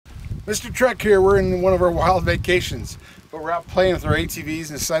Mr. Trek here. We're in one of our wild vacations, but we're out playing with our ATVs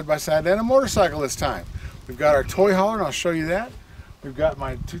and a side-by-side and a motorcycle this time. We've got our toy hauler, and I'll show you that. We've got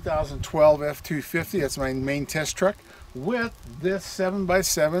my 2012 F-250, that's my main test truck, with this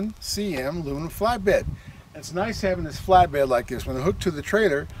 7x7 CM aluminum flatbed. It's nice having this flatbed like this. When I hook to the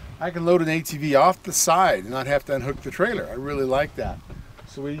trailer, I can load an ATV off the side and not have to unhook the trailer. I really like that.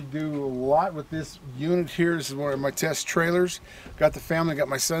 So we do a lot with this unit here. This is one of my test trailers. Got the family, got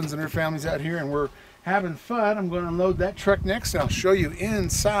my sons and their families out here, and we're having fun. I'm going to unload that truck next, and I'll show you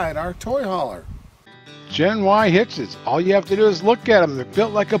inside our toy hauler. Gen Y hitches. All you have to do is look at them. They're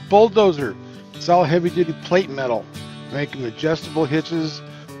built like a bulldozer. It's all heavy-duty plate metal. Make them adjustable hitches,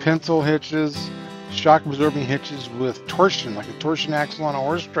 pencil hitches, shock-absorbing hitches with torsion, like a torsion axle on a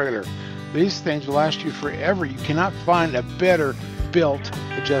horse trailer. These things will last you forever. You cannot find a better built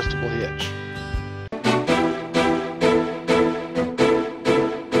adjustable hitch.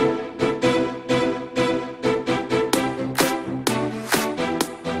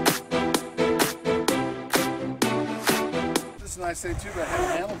 This is a nice thing too about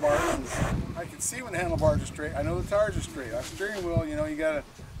having handlebars. I can see when the handlebars are straight. I know the tires are straight. Our steering wheel, you know, you gotta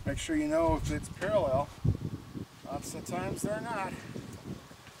make sure you know if it's parallel. Lots of times they're not.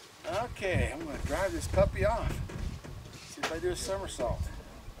 Okay, I'm gonna drive this puppy off. See if I do a somersault.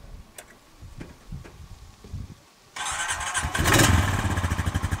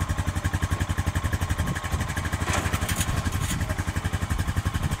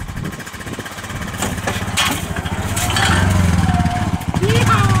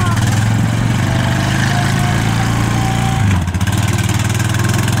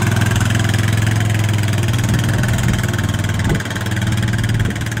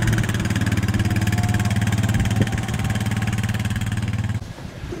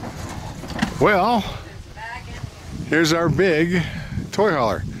 Well, here's our big toy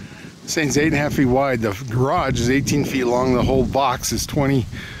hauler. This thing's 8.5 feet wide. The garage is 18 feet long. The whole box is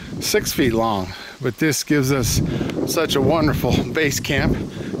 26 feet long. But this gives us such a wonderful base camp.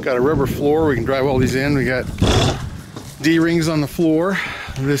 Got a rubber floor. We can drive all these in. We got D-rings on the floor.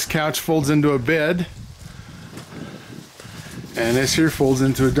 This couch folds into a bed. And this here folds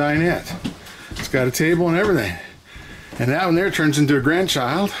into a dinette. It's got a table and everything. And that one there turns into a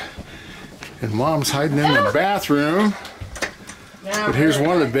grandchild. And Mom's hiding in the bathroom. But here's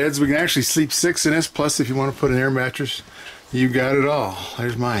one of the beds. We can actually sleep 6 in this. Plus, if you want to put an air mattress, you got it all.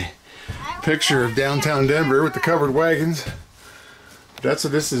 There's my picture of downtown Denver with the covered wagons. That's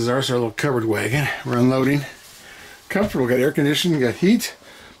what this is. Our little covered wagon. We're unloading. Comfortable. Got air conditioning. Got heat.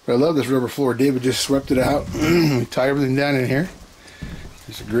 But I love this rubber floor. David just swept it out. We tie everything down in here.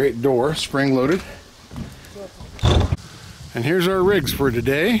 There's a great door, spring loaded. And here's our rigs for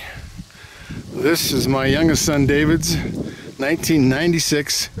today. This is my youngest son David's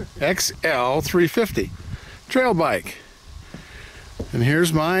 1996 XL 350 trail bike. And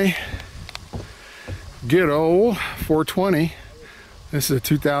here's my good old 420. This is a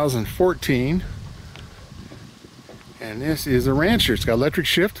 2014. And this is a Rancher. It's got electric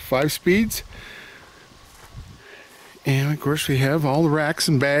shift, 5 speeds. And of course we have all the racks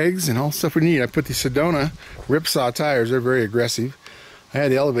and bags and all the stuff we need. I put the Sedona Ripsaw tires. They're very aggressive. I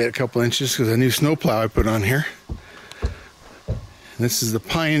had to elevate a couple inches because of a new snowplow I put on here. This is the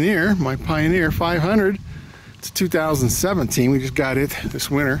Pioneer, my Pioneer 500. It's 2017. We just got it this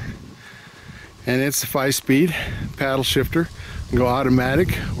winter. And it's a 5-speed paddle shifter. You can go automatic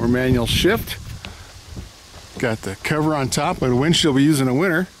or manual shift. Got the cover on top, but a windshield we use in the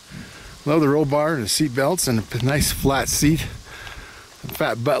winter. Love the roll bar, the seat belts, and a nice flat seat. A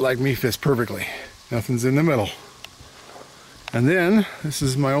fat butt like me fits perfectly. Nothing's in the middle. And then, this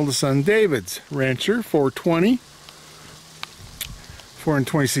is my oldest son David's Rancher 420.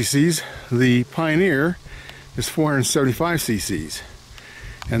 420 cc's. The Pioneer is 475 cc's.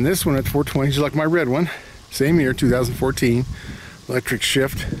 And this one at 420 is like my red one. Same year, 2014. Electric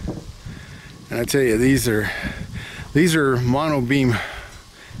shift. And I tell you, these are mono beam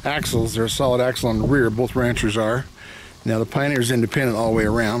axles. They're a solid axle on the rear. Both Ranchers are. Now the Pioneer's independent all the way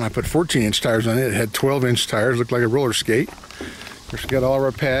around. I put 14-inch tires on it. It had 12-inch tires. Looked like a roller skate. We've got all of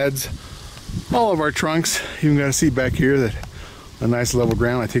our pads, all of our trunks. Even got a seat back here that a nice level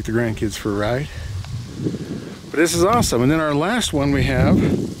ground. I take the grandkids for a ride. But this is awesome. And then our last one we have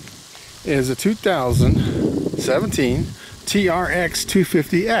is a 2017 TRX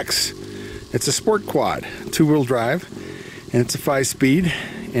 250X. It's a sport quad, 2-wheel drive, and it's a 5-speed,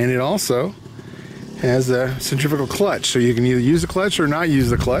 and it also has a centrifugal clutch, so you can either use the clutch or not use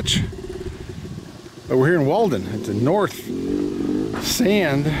the clutch. But we're here in Walden. It's a North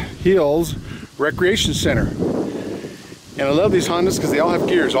Sand Hills Recreation Center. And I love these Hondas because they all have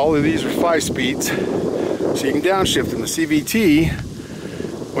gears. All of these are 5 speeds, so you can downshift them. The CVT,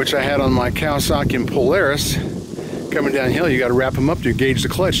 which I had on my Kawasaki and Polaris, coming downhill, you got to wrap them up to gauge the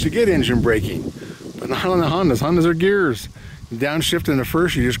clutch to get engine braking. But not on the Hondas. Hondas are gears. Downshift in the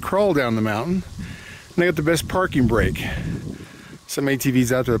first, you just crawl down the mountain. And they got the best parking brake. Some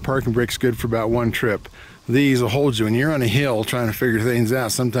ATVs out there, the parking brake's good for about 1 trip. These will hold you when you're on a hill trying to figure things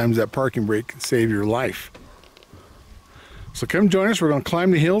out. Sometimes that parking brake can save your life. So come join us. We're going to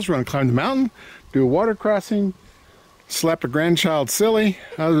climb the hills. We're going to climb the mountain, do a water crossing, slap a grandchild silly.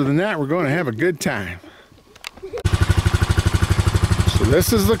 Other than that, we're going to have a good time. So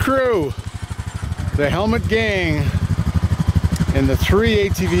this is the crew, the Helmet Gang, and the 3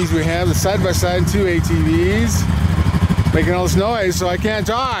 ATVs we have, the side-by-side 2 ATVs, making all this noise so I can't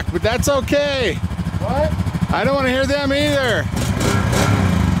talk, but that's okay. What? I don't want to hear them either.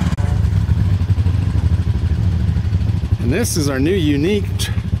 And this is our new unique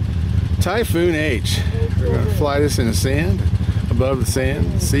Typhoon H. We're going to fly this in the sand, above the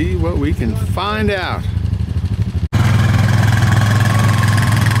sand, see what we can find out.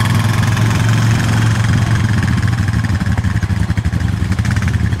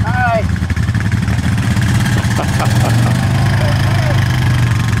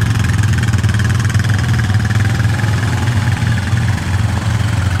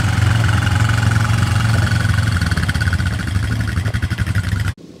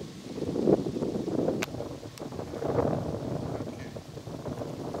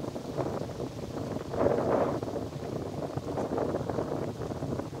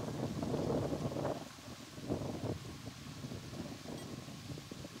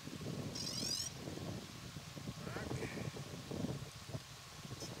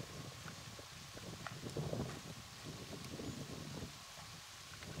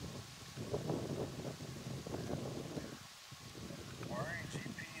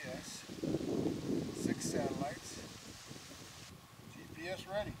 Satellites. GPS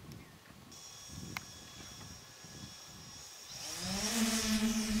ready.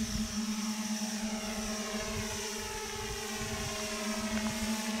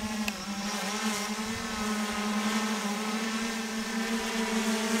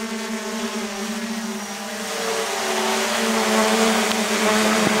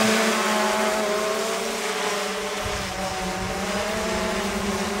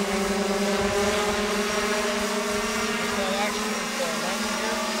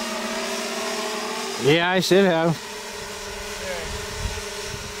 Yeah, I should have.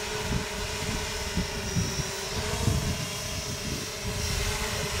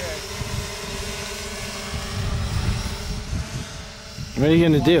 What are you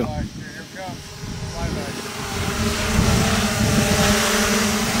going to do? Here it comes. Flyback.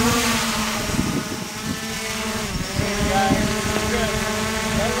 Hey guys, good.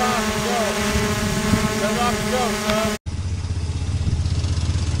 Let it off and go. Let it off and go, son.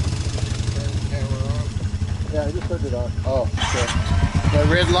 Yeah, I just turned it on. Oh, okay. The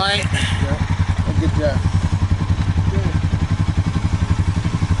red light? Yeah. Oh, good job. Good.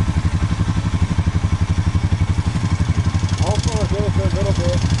 Also, I'll go for a little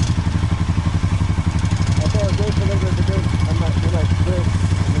bit. I'll go for a little bit. I'm not quick.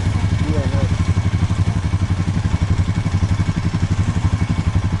 Yeah, nice.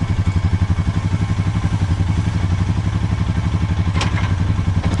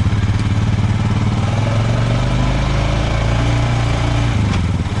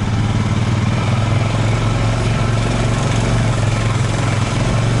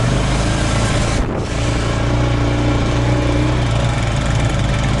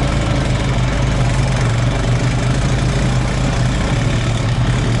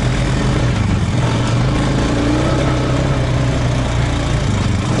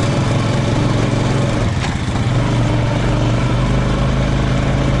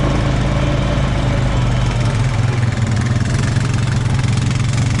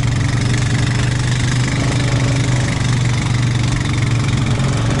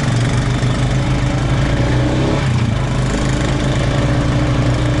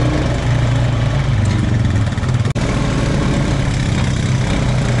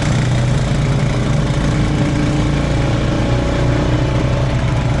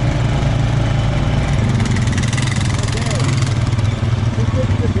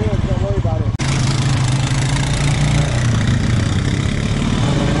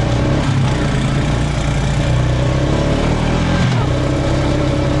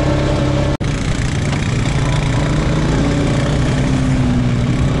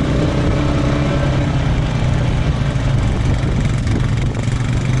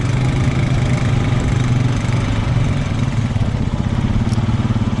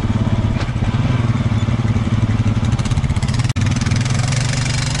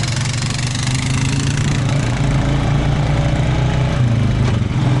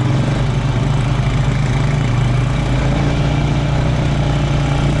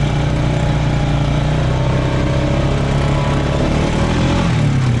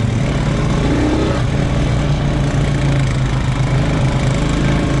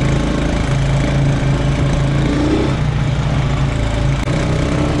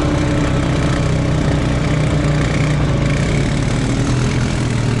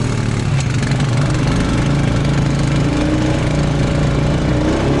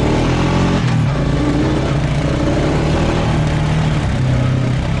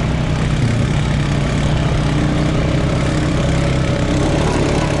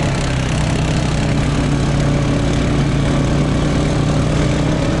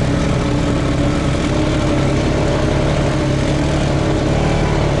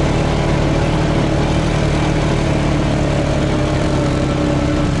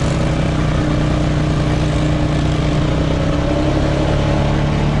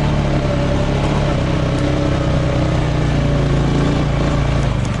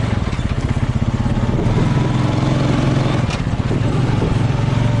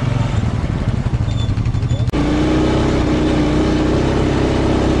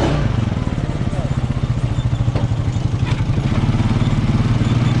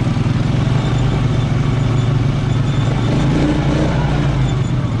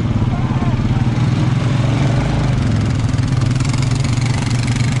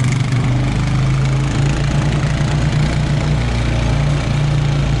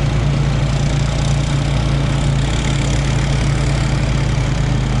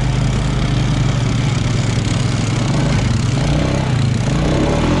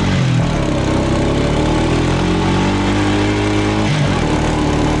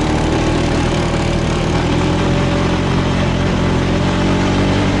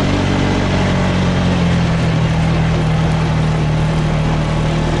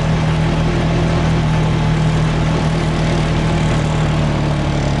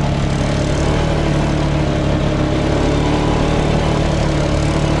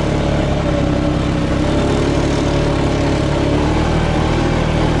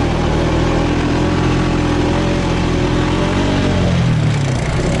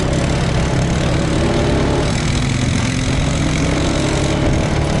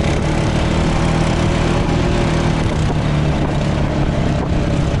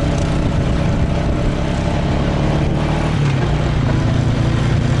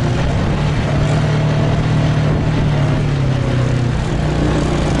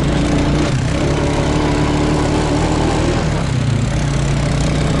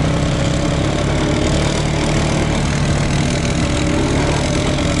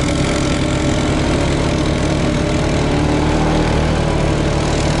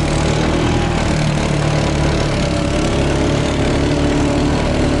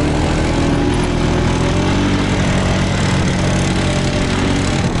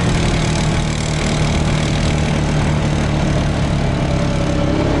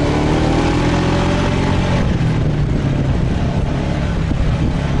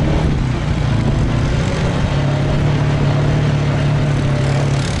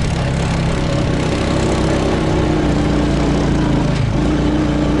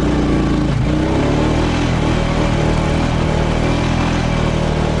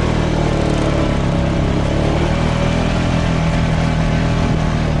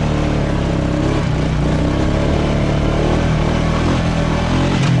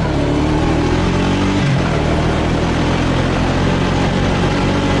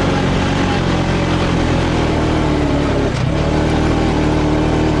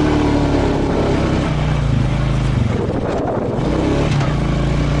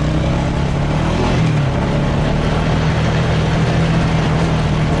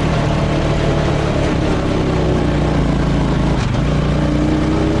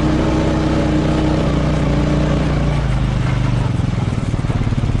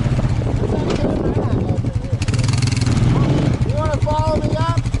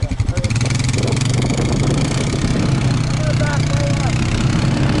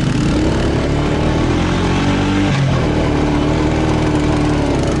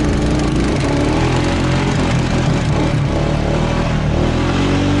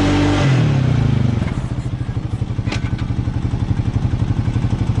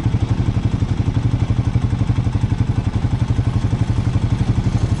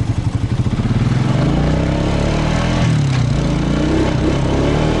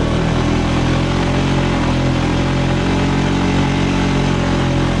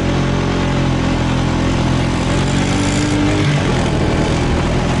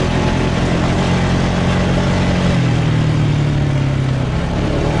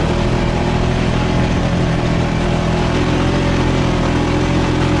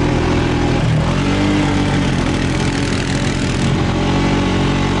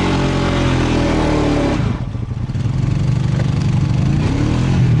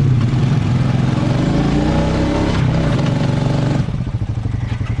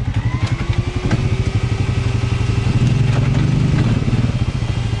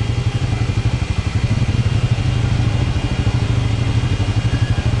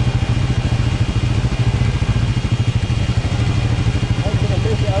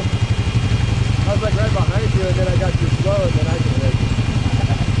 you, and then I got you slow, and then I can race.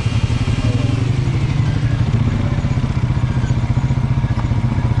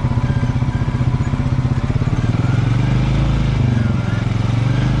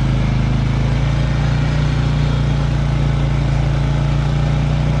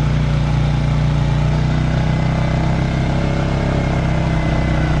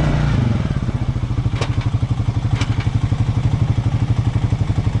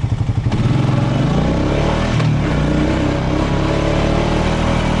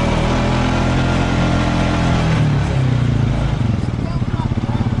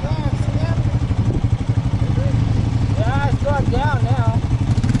 Down now.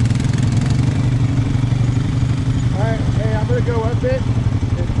 Alright, hey, I'm going to go up it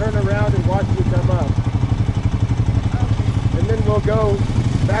and turn around and watch you come up. And then we'll go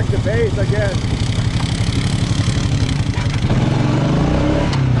back to base, I guess.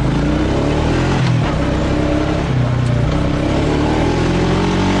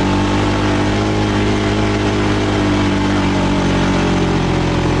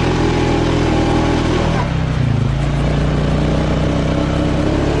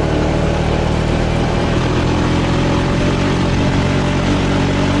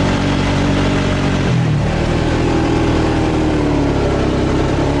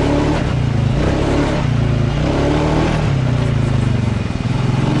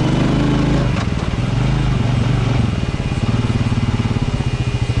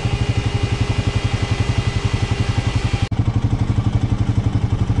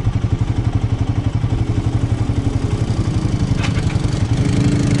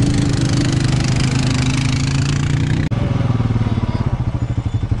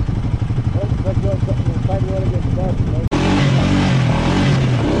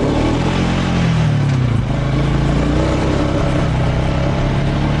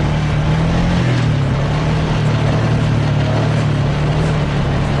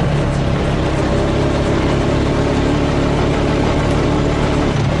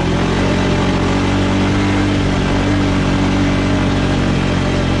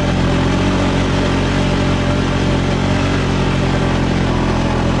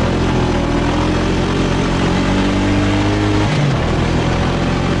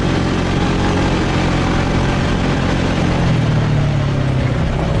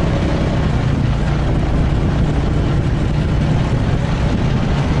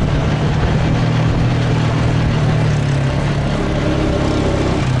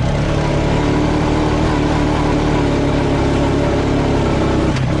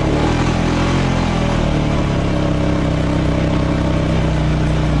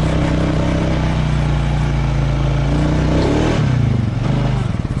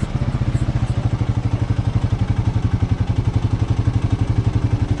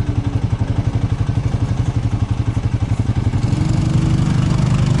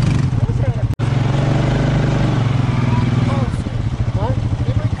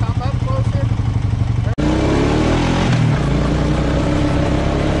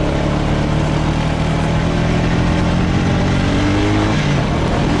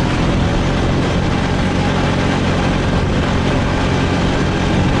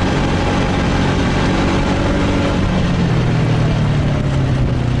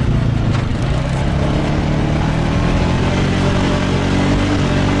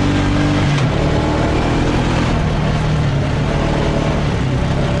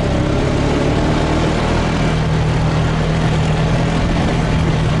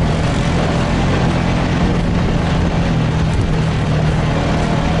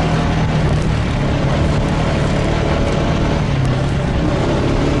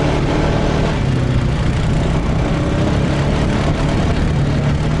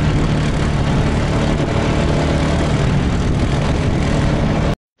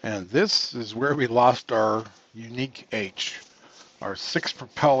 And this is where we lost our unique H, our 6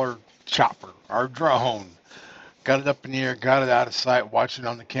 propeller chopper, our drone. Got it up in the air, got it out of sight, watched it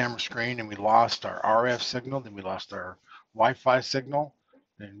on the camera screen, and we lost our RF signal, then we lost our Wi-Fi signal,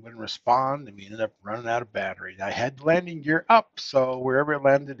 and wouldn't respond, and we ended up running out of battery. I had the landing gear up, so wherever it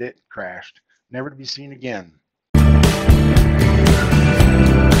landed, it crashed. Never to be seen again.